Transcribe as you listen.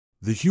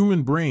The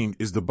human brain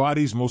is the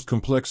body's most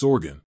complex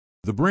organ.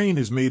 The brain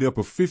is made up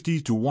of 50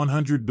 to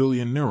 100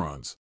 billion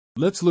neurons.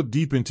 Let's look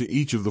deep into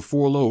each of the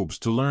four lobes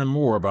to learn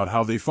more about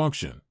how they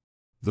function.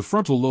 The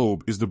frontal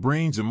lobe is the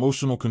brain's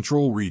emotional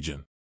control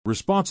region,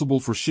 responsible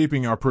for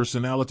shaping our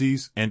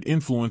personalities and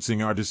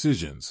influencing our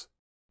decisions.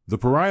 The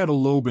parietal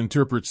lobe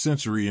interprets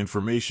sensory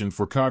information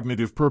for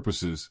cognitive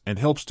purposes and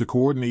helps to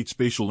coordinate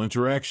spatial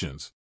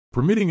interactions,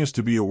 permitting us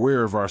to be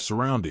aware of our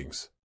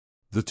surroundings.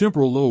 The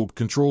temporal lobe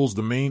controls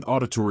the main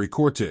auditory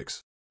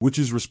cortex, which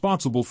is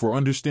responsible for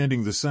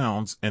understanding the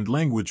sounds and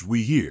language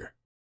we hear.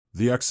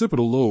 The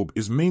occipital lobe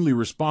is mainly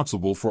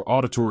responsible for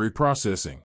auditory processing,